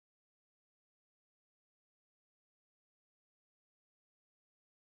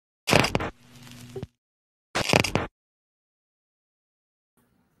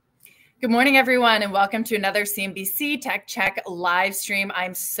Good morning, everyone, and welcome to another CNBC Tech Check live stream.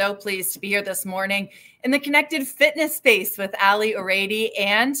 I'm so pleased to be here this morning in the connected fitness space with Orady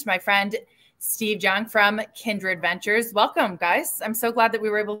and my friend Steve Jang from Kindred Ventures. Welcome, guys. I'm so glad that we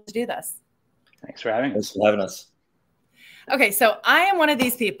were able to do this. Thanks for having us. Thanks for having us. Okay, so I am one of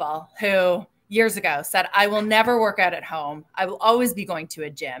these people who years ago said, I will never work out at home. I will always be going to a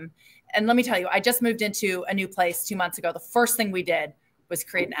gym. And let me tell you, I just moved into a new place 2 months ago. The first thing we did was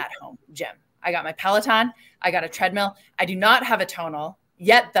create an at-home gym. I got my Peloton. I got a treadmill. I do not have a Tonal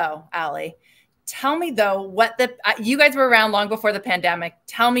yet, though, Ali. Tell me, though, what you guys were around long before the pandemic.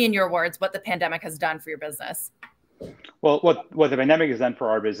 Tell me in your words what the pandemic has done for your business. Well, what the pandemic has done for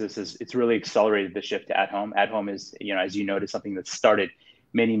our business is it's really accelerated the shift to at-home. At-home is, as you noted, something that started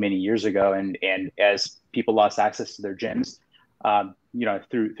many, many years ago. And as people lost access to their gyms,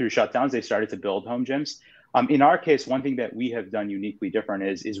 through shutdowns, they started to build home gyms. In our case, one thing that we have done uniquely different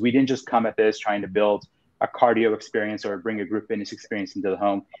is we didn't just come at this trying to build a cardio experience or bring a group fitness experience into the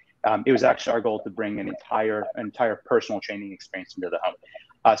home. It was actually our goal to bring an entire personal training experience into the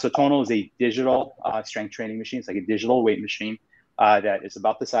home. So Tonal is a digital strength training machine. It's like a digital weight machine that is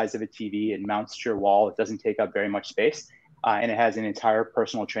about the size of a TV. It mounts to your wall. It doesn't take up very much space. And it has an entire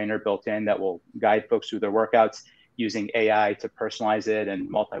personal trainer built in that will guide folks through their workouts using AI to personalize it and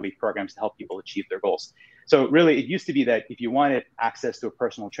multi-week programs to help people achieve their goals. So really, it used to be that if you wanted access to a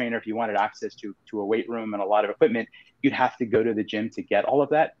personal trainer, if you wanted access to a weight room and a lot of equipment, you'd have to go to the gym to get all of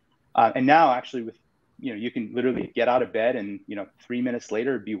that. And now actually with, you can literally get out of bed and, 3 minutes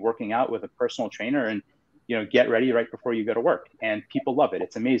later be working out with a personal trainer and, get ready right before you go to work. And people love it.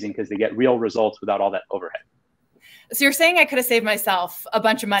 It's amazing because they get real results without all that overhead. So you're saying I could have saved myself a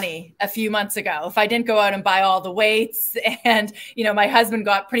bunch of money a few months ago if I didn't go out and buy all the weights and, my husband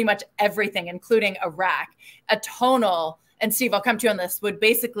got pretty much everything, including a rack. A Tonal, and Steve, I'll come to you on this, would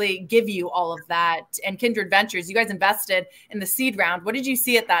basically give you all of that. And Kindred Ventures, you guys invested in the seed round. What did you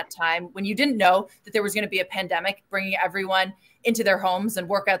see at that time when you didn't know that there was going to be a pandemic bringing everyone into their homes and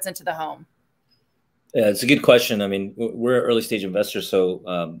workouts into the home? Yeah, it's a good question. I mean, we're early stage investors,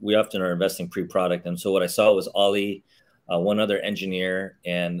 so we often are investing pre-product. And so what I saw was Ollie, one other engineer,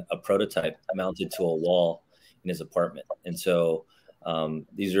 and a prototype mounted to a wall in his apartment. And so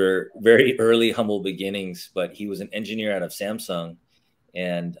these are very early, humble beginnings. But he was an engineer out of Samsung,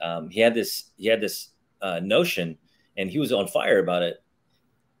 and he had this notion, and he was on fire about it.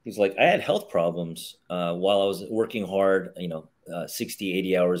 He's like, I had health problems while I was working hard, 60,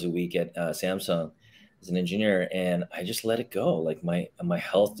 80 hours a week at Samsung as an engineer, and I just let it go. Like my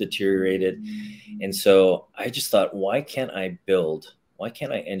health deteriorated. And so I just thought, why can't I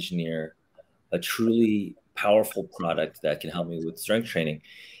engineer a truly powerful product that can help me with strength training?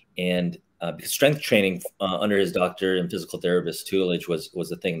 And because strength training under his doctor and physical therapist tutelage was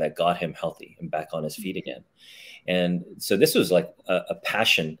the thing that got him healthy and back on his feet again. And so this was like a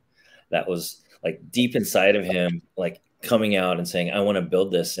passion that was like deep inside of him, like coming out and saying, I want to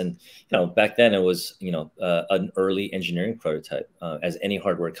build this. And, back then it was, an early engineering prototype, as any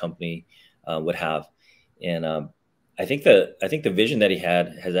hardware company would have. And I think the vision that he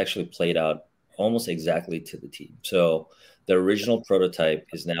had has actually played out almost exactly to the T. So the original prototype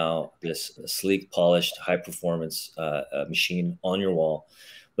is now this sleek, polished, high performance machine on your wall.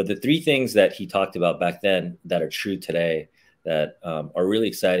 But the three things that he talked about back then that are true today that are really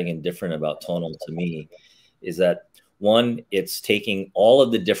exciting and different about Tonal to me is that, one, it's taking all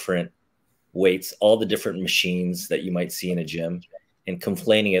of the different weights, all the different machines that you might see in a gym, and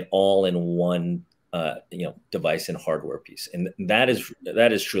conflating it all in one, device and hardware piece. And that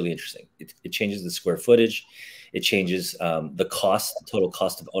is truly interesting. It changes the square footage. It changes the total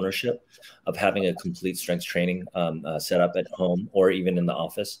cost of ownership of having a complete strength training set up at home or even in the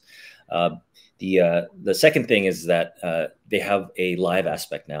office. The second thing is that they have a live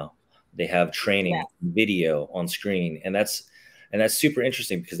aspect now. They have training video on screen, and that's super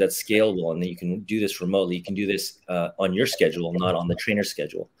interesting because that's scalable, and then you can do this remotely. You can do this on your schedule, not on the trainer's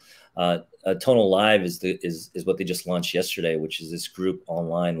schedule. Tonal Live is what they just launched yesterday, which is this group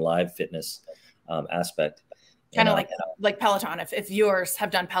online live fitness aspect. Kind of like Peloton. If viewers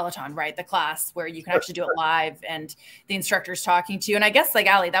have done Peloton, right? The class where you can actually do it live and the instructor's talking to you. And I guess like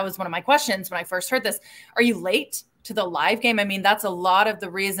Ali, that was one of my questions when I first heard this. Are you late to the live game? I mean, that's a lot of the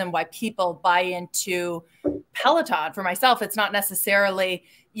reason why people buy into Peloton. For myself, it's not necessarily,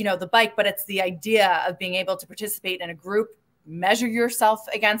 the bike, but it's the idea of being able to participate in a group, measure yourself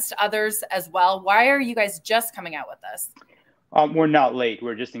against others as well. Why are you guys just coming out with this? We're not late.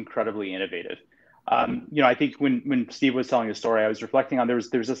 We're just incredibly innovative. I think when Steve was telling the story, I was reflecting on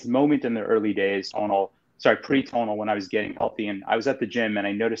there's this moment in the early days, Tonal pre-Tonal, when I was getting healthy, and I was at the gym and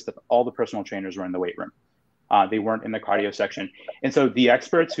I noticed that all the personal trainers were in the weight room. They weren't in the cardio section. And so the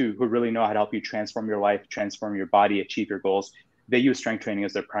experts who really know how to help you transform your life, transform your body, achieve your goals, they use strength training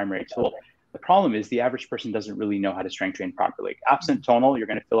as their primary tool. The problem is the average person doesn't really know how to strength train properly. Absent Tonal, you're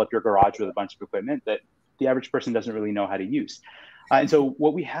going to fill up your garage with a bunch of equipment that the average person doesn't really know how to use. And so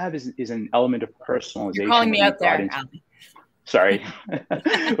what we have is an element of personalization. You're calling me out there, Ali. Sorry.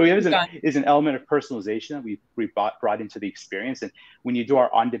 What we have is an element of personalization that we brought into the experience. And when you do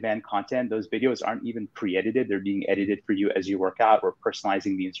our on-demand content, those videos aren't even pre-edited. They're being edited for you as you work out. We're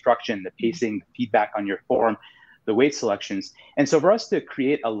personalizing the instruction, the pacing, the feedback on your form, the weight selections. And so for us to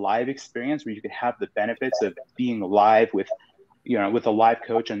create a live experience where you could have the benefits of being live with a live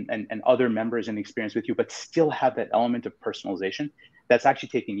coach and other members in the experience with you, but still have that element of personalization, that's actually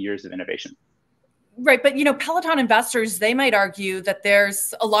taking years of innovation. Right. But, Peloton investors, they might argue that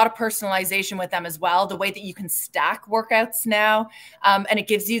there's a lot of personalization with them as well. The way that you can stack workouts now, and it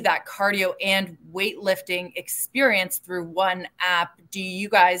gives you that cardio and weightlifting experience through one app.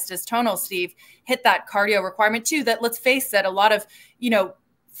 Does Tonal, Steve, hit that cardio requirement too? That, let's face it, a lot of,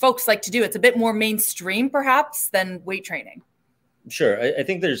 folks like to do. It's a bit more mainstream perhaps than weight training. Sure. I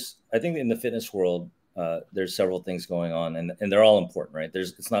think in the fitness world, there's several things going on, and they're all important, right?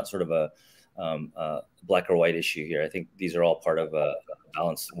 It's not sort of a black or white issue here. I think these are all part of a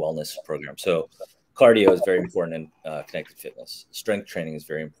balanced wellness program. So cardio is very important in connected fitness. Strength training is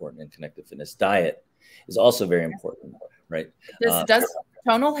very important in connected fitness. Diet is also very important, right? Does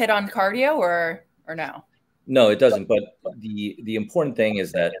Tonal hit on cardio or no? No, it doesn't. But the important thing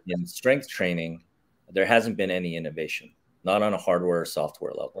is that in strength training, there hasn't been any innovation, not on a hardware or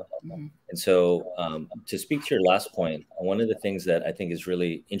software level. Mm-hmm. And so to speak to your last point, one of the things that I think is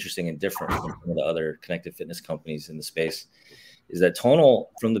really interesting and different from some of the other connected fitness companies in the space is that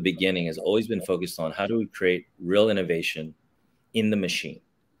Tonal from the beginning has always been focused on how do we create real innovation in the machine.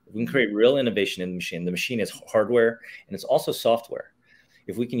 If we can create real innovation in the machine is hardware and it's also software.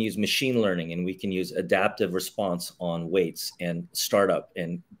 If we can use machine learning and we can use adaptive response on weights and startup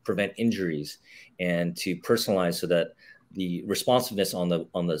and prevent injuries and to personalize so that the responsiveness on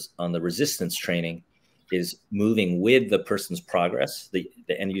the resistance training is moving with the person's progress, the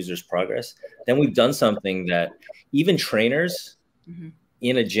end user's progress, then we've done something that even trainers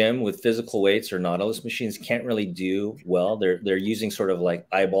in a gym with physical weights or Nautilus machines can't really do well. They're using sort of like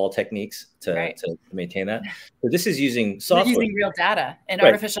eyeball techniques to maintain that. But this is using software. They're using real data and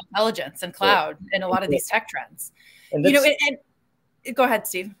artificial intelligence and cloud and a lot of these tech trends. And go ahead,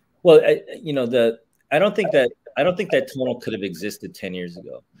 Steve. Well, I don't think that Tonal could have existed 10 years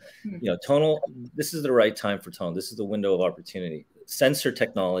ago. Tonal, this is the right time for Tonal. This is the window of opportunity. Sensor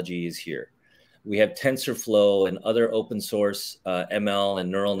technology is here. We have TensorFlow and other open source ML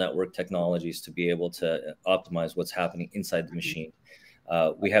and neural network technologies to be able to optimize what's happening inside the machine.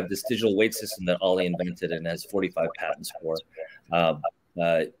 We have this digital weight system that Ollie invented and has 45 patents for.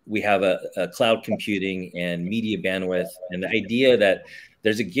 We have a cloud computing and media bandwidth, and the idea that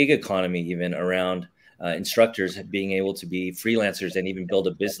there's a gig economy even around instructors being able to be freelancers and even build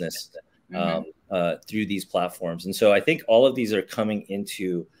a business through these platforms. And so I think all of these are coming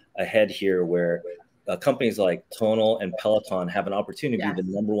into a head here where companies like Tonal and Peloton have an opportunity to be the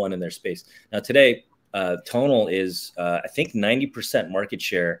number one in their space. Now today, Tonal is, I think, 90% market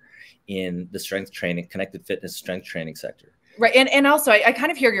share in the strength training, connected fitness strength training sector. Right. And also, I kind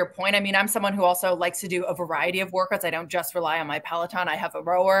of hear your point. I mean, I'm someone who also likes to do a variety of workouts. I don't just rely on my Peloton. I have a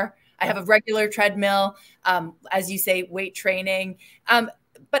rower. I have a regular treadmill, as you say, weight training.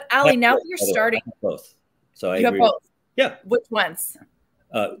 But Ali, now that you're starting both, so I agree. Have both. Yeah. Which ones?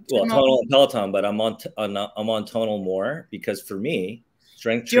 Well, Tonal and Peloton, but I'm on Tonal more because for me,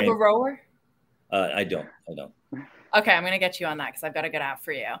 strength training. Do you have a rower? I don't. Okay, I'm going to get you on that because I've got a good app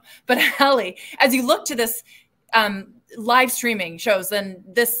for you. But Ali, as you look to this live streaming shows, then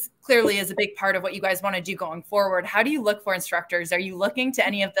this clearly is a big part of what you guys want to do going forward. How do you look for instructors? Are you looking to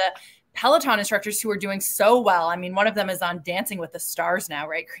any of the Peloton instructors who are doing so well? I mean, one of them is on Dancing with the Stars now,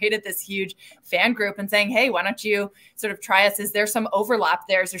 right? Created this huge fan group and saying, hey, why don't you sort of try us? Is there some overlap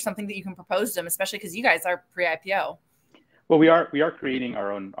there? Is there something that you can propose to them, especially because you guys are pre-IPO? Well, we are creating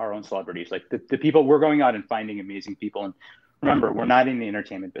our own celebrities. Like the people, we're going out and finding amazing people. And remember, we're not in the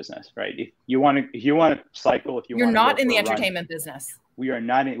entertainment business, right? If you want to cycle, you're not in the entertainment business. We are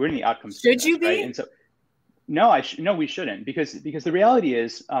not. We're in the outcomes. Should you be? Right? And so, no, we shouldn't, because the reality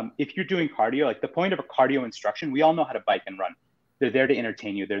is, if you're doing cardio, like the point of a cardio instruction, we all know how to bike and run. They're there to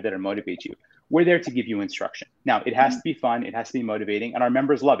entertain you. They're there to motivate you. We're there to give you instruction. Now, it has to be fun. It has to be motivating, and our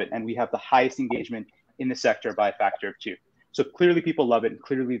members love it. And we have the highest engagement in the sector by a factor of 2. So clearly people love it, and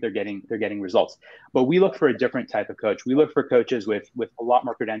clearly they're getting results. But we look for a different type of coach. We look for coaches with a lot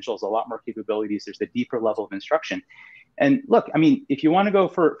more credentials, a lot more capabilities. There's a deeper level of instruction. And look, I mean, if you want to go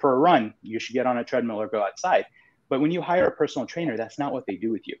for a run, you should get on a treadmill or go outside. But when you hire a personal trainer, that's not what they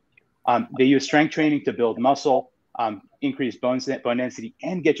do with you. They use strength training to build muscle, increase bone density,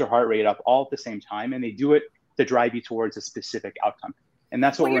 and get your heart rate up all at the same time. And they do it to drive you towards a specific outcome. And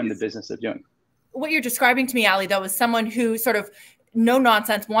that's what we're in the business of doing. What you're describing to me, Ali, though, is someone who sort of no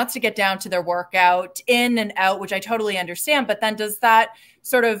nonsense wants to get down to their workout, in and out, which I totally understand. But then does that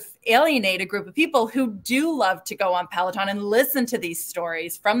sort of alienate a group of people who do love to go on Peloton and listen to these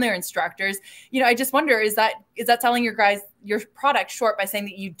stories from their instructors? You know, I just wonder, is that selling your product short by saying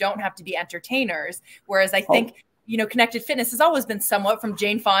that you don't have to be entertainers? Whereas I think, you know, connected fitness has always been somewhat, from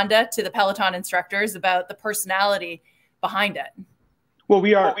Jane Fonda to the Peloton instructors, about the personality behind it. Well,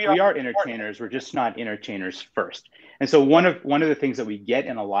 we are entertainers. We're just not entertainers first. And so one of the things that we get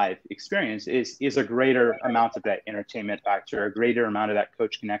in a live experience is a greater amount of that entertainment factor, a greater amount of that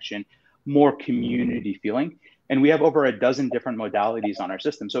coach connection, more community feeling. And we have over a dozen different modalities on our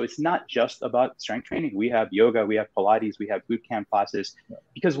system. So it's not just about strength training. We have yoga, we have Pilates, we have boot camp classes.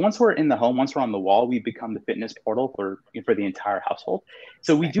 Because once we're in the home, once we're on the wall, we become the fitness portal for the entire household.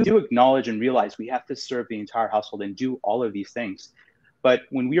 So we do acknowledge and realize we have to serve the entire household and do all of these things. But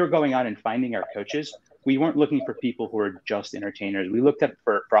when we were going out and finding our coaches, we weren't looking for people who are just entertainers. We looked at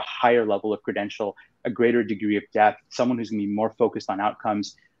for a higher level of credential, a greater degree of depth, someone who's going to be more focused on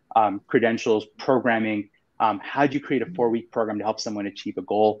outcomes, credentials, programming. How do you create a 4-week program to help someone achieve a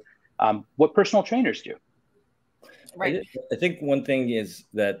goal? What personal trainers do. Right. I think one thing is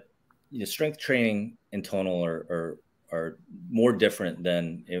that strength training and Tonal are more different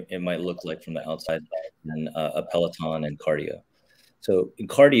than it might look like from the outside than a Peloton and cardio. So in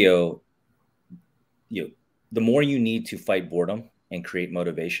cardio, the more you need to fight boredom and create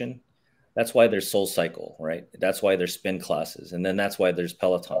motivation, that's why there's Soul Cycle, right? That's why there's spin classes. And then that's why there's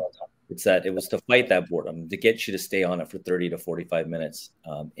Peloton. It's that it was to fight that boredom, to get you to stay on it for 30 to 45 minutes.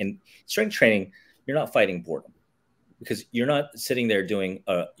 In strength training, you're not fighting boredom because you're not sitting there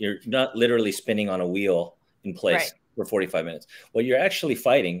you're not literally spinning on a wheel in place for 45 minutes. What you're actually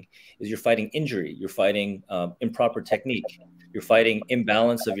fighting is you're fighting injury. You're fighting improper technique. You're fighting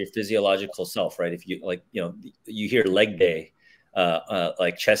imbalance of your physiological self, right? If you hear leg day,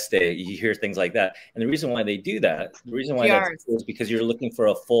 like chest day, you hear things like that. And the reason why they do that, is because you're looking for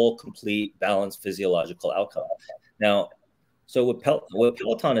a full, complete, balanced physiological outcome. Now, so what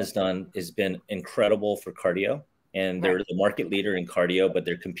Peloton has done has been incredible for cardio, and they're the market leader in cardio, but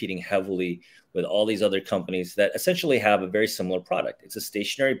they're competing heavily with all these other companies that essentially have a very similar product. It's a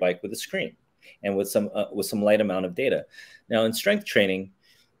stationary bike with a screen and with some light amount of data. Now, in strength training,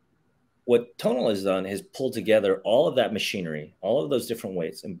 what Tonal has done is pulled together all of that machinery, all of those different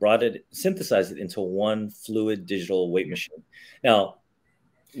weights, and synthesized it into one fluid digital weight machine. Now,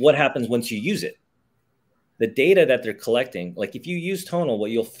 what happens once you use it? The data that they're collecting, like if you use Tonal,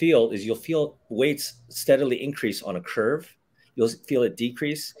 what you'll feel weights steadily increase on a curve. You'll feel it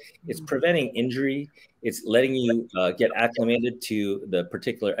decrease. It's preventing injury. It's letting you get acclimated to the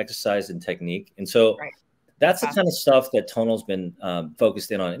particular exercise and technique. And so that's the kind of stuff that Tonal's been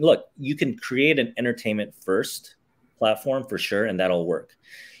focused in on. And look, you can create an entertainment first platform for sure, and that'll work.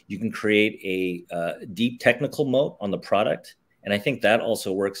 You can create a deep technical moat on the product. And I think that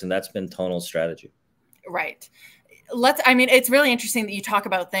also works. And that's been Tonal's strategy. Right. It's really interesting that you talk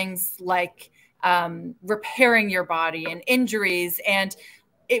about things like repairing your body and injuries. And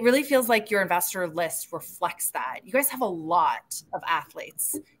it really feels like your investor list reflects that. You guys have a lot of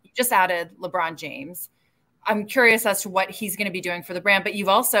athletes. You just added LeBron James. I'm curious as to what he's going to be doing for the brand, but you've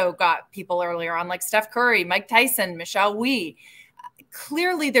also got people earlier on like Steph Curry, Mike Tyson, Michelle Wie.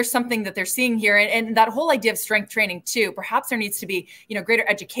 Clearly there's something that they're seeing here. And that whole idea of strength training too, perhaps there needs to be, greater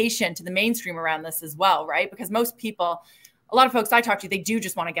education to the mainstream around this as well, right? Because most people, a lot of folks I talk to, they do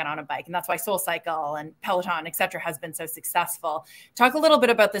just want to get on a bike. And that's why Soul Cycle and Peloton, et cetera, has been so successful. Talk a little bit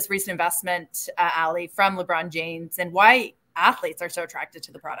about this recent investment, Ali, from LeBron James, and why athletes are so attracted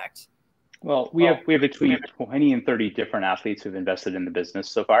to the product. Well, we have between 20 and 30 different athletes who've invested in the business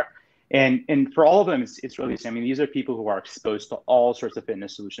so far. And for all of them, it's really the same. I mean, these are people who are exposed to all sorts of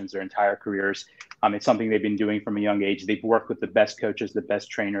fitness solutions their entire careers. It's something they've been doing from a young age. They've worked with the best coaches, the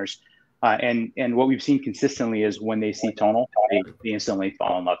best trainers. And what we've seen consistently is when they see Tonal, they instantly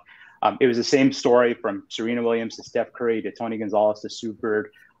fall in love. It was the same story from Serena Williams to Steph Curry to Tony Gonzalez to Sue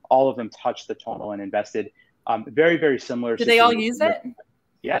Bird. All of them touched the Tonal and invested. Very, very similar. Do they all use it?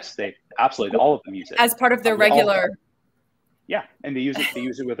 Yes, they absolutely. All of them use it as part of their regular. Yeah, and they use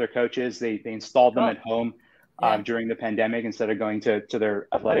it with their coaches. They installed them at home. during the pandemic. Instead of going to their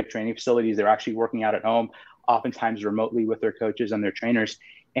athletic training facilities, they're actually working out at home, oftentimes remotely with their coaches and their trainers.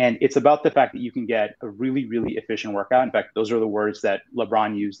 And it's about the fact that you can get a really, really efficient workout. In fact, those are the words that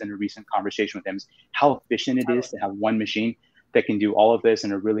LeBron used in a recent conversation with him, is how efficient it is to have one machine that can do all of this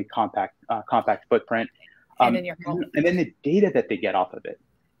in a really compact footprint. And in your home. And then the data that they get off of it.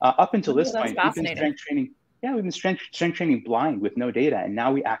 Up until this point, we've been strength training. Yeah, we've been strength training blind with no data. And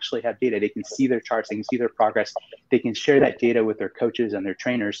now we actually have data. They can see their charts, they can see their progress. They can share that data with their coaches and their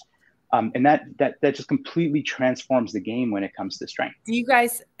trainers. And that just completely transforms the game when it comes to strength. Do you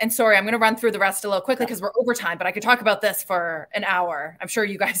guys, and sorry, I'm going to run through the rest a little quickly because we're over time, but I could talk about this for an hour. I'm sure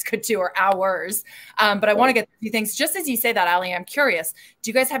you guys could too, or hours. But I want to get a few things. Just as you say that, Ali, I'm curious, do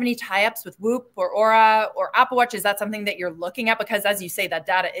you guys have any tie-ups with Whoop or Aura or Apple Watch? Is that something that you're looking at? Because as you say, that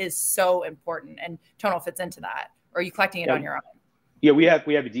data is so important, and Tonal fits into that. Or are you collecting it on your own? Yeah, we have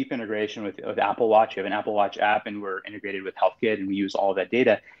a deep integration with Apple Watch. We have an Apple Watch app, and we're integrated with HealthKit, and we use all of that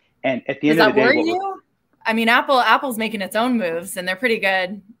data. And at the end of the day, does that worry you? I mean, Apple's making its own moves, and they're pretty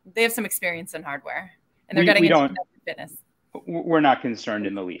good. They have some experience in hardware, and they're getting into fitness. We're not concerned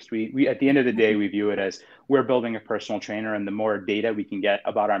in the least. We at the end of the day, we view it as we're building a personal trainer, and the more data we can get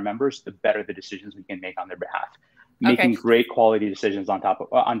about our members, the better the decisions we can make on their behalf. Making great quality decisions on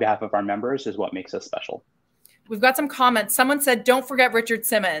behalf of our members is what makes us special. We've got some comments. Someone said, "Don't forget Richard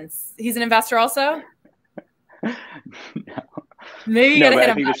Simmons. He's an investor also." No. Maybe you gotta hit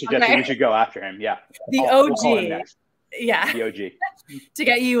him. I think we should go after him. Yeah. The OG. Yeah. The OG. To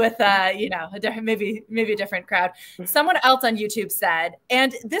get you with, maybe a different crowd. Someone else on YouTube said,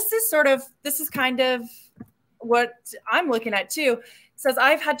 and this is kind of what I'm looking at too. It says,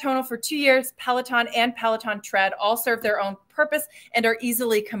 I've had Tonal for 2 years. Peloton and Peloton Tread all serve their own purpose and are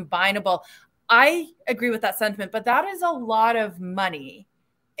easily combinable. I agree with that sentiment, but that is a lot of money.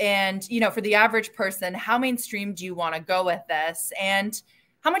 And, for the average person, how mainstream do you want to go with this? And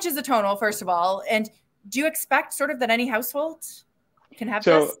how much is a Tonal, first of all? And do you expect sort of that any household can have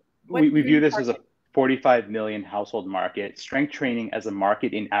this? So we view this as a 45 million household market. Strength training as a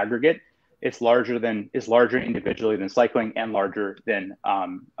market in aggregate is larger individually than cycling and larger than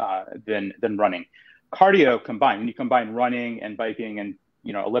running. Cardio combined, when you combine running and biking and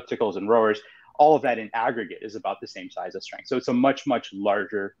ellipticals and rowers, all of that in aggregate is about the same size as strength. So it's a much, much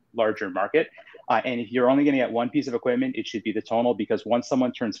larger market. And if you're only going to get one piece of equipment, it should be the Tonal, because once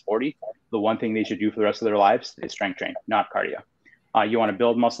someone turns 40, the one thing they should do for the rest of their lives is strength train, not cardio. You want to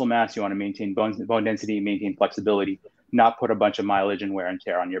build muscle mass, you want to maintain bone density, maintain flexibility, not put a bunch of mileage and wear and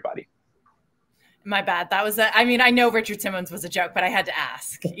tear on your body. My bad. That was I know Richard Simmons was a joke, but I had to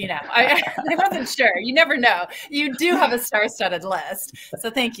ask, I wasn't sure. You never know. You do have a star-studded list.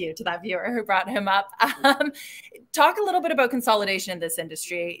 So thank you to that viewer who brought him up. Talk a little bit about consolidation in this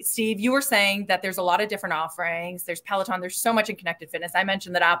industry. Steve, you were saying that there's a lot of different offerings. There's Peloton. There's so much in connected fitness. I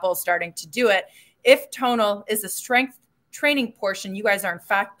mentioned that Apple is starting to do it. If Tonal is a strength training portion, you guys are in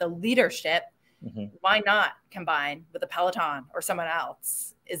fact the leadership. Why not combine with a Peloton or someone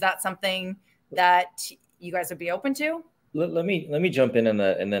else? Is that something that you guys would be open to? Let me jump in, and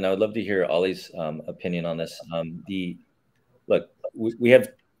then I would love to hear Ollie's opinion on this. We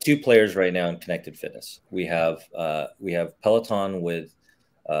have two players right now in connected fitness. We have Peloton with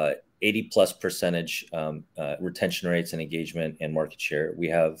 80+% retention rates and engagement and market share. We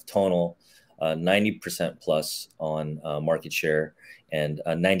have Tonal 90% plus on market share and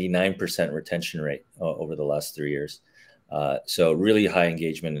a 99% retention rate over the last 3 years. So really high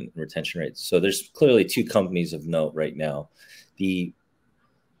engagement and retention rates. So there's clearly two companies of note right now.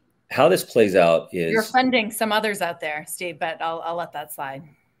 How this plays out is you're funding some others out there, Steve, but I'll let that slide.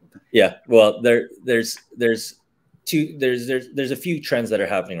 Yeah, well, there's a few trends that are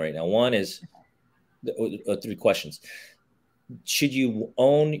happening right now. One is three questions. Should you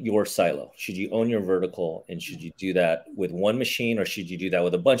own your silo? Should you own your vertical? And should you do that with one machine, or should you do that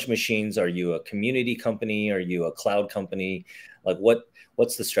with a bunch of machines? Are you a community company? Are you a cloud company? Like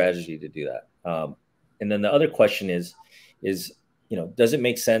what's the strategy to do that? And then the other question is, does it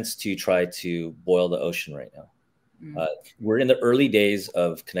make sense to try to boil the ocean right now? We're in the early days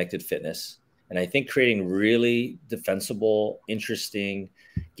of connected fitness. And I think creating really defensible, interesting,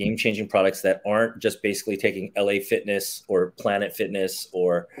 game-changing products that aren't just basically taking LA Fitness or Planet Fitness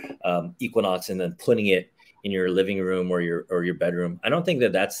or Equinox and then putting it in your living room or your bedroom. I don't think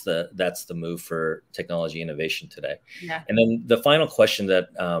that's the move for technology innovation today. Yeah. And then the final question that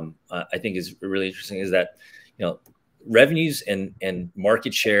I think is really interesting is that revenues and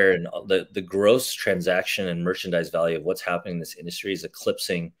market share and the gross transaction and merchandise value of what's happening in this industry is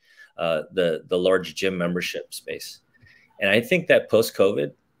eclipsing the large gym membership space. And I think that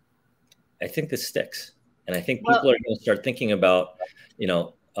post-COVID, I think this sticks. And I think people are going to start thinking about,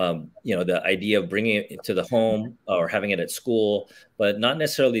 the idea of bringing it to the home or having it at school, but not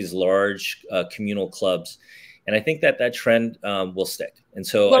necessarily these large communal clubs. And I think that trend will stick. And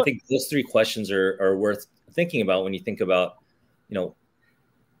so I think those three questions are worth thinking about when you think about,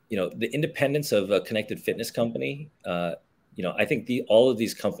 the independence of a connected fitness company. I think all of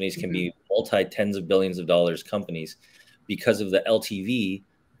these companies can be multi-tens of billions of dollars companies because of the LTV,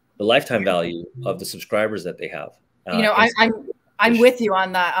 the lifetime value of the subscribers that they have. I'm with you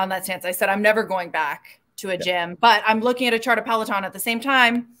on that stance. I said I'm never going back to a gym, but I'm looking at a chart of Peloton at the same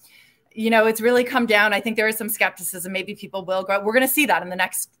time. It's really come down. I think there is some skepticism. Maybe people will go. We're going to see that in the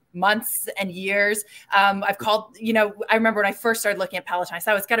next months and years. I've called, I remember when I first started looking at Peloton, I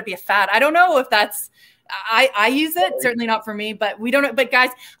said, it's got to be a fad. I don't know if that's, I use it, certainly not for me, but we don't know. But guys,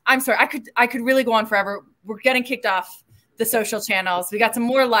 I'm sorry. I could really go on forever. We're getting kicked off the social channels. We got some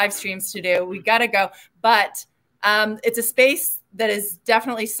more live streams to do. We got to go, but it's a space that is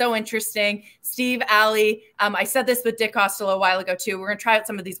definitely so interesting. Steve, Ali, I said this with Dick Costello a while ago too. We're going to try out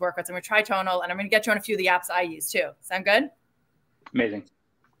some of these workouts. I'm going to try Tonal, and I'm going to get you on a few of the apps I use too. Sound good? Amazing.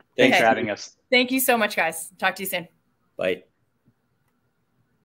 Thanks for having us. Thank you so much, guys. Talk to you soon. Bye.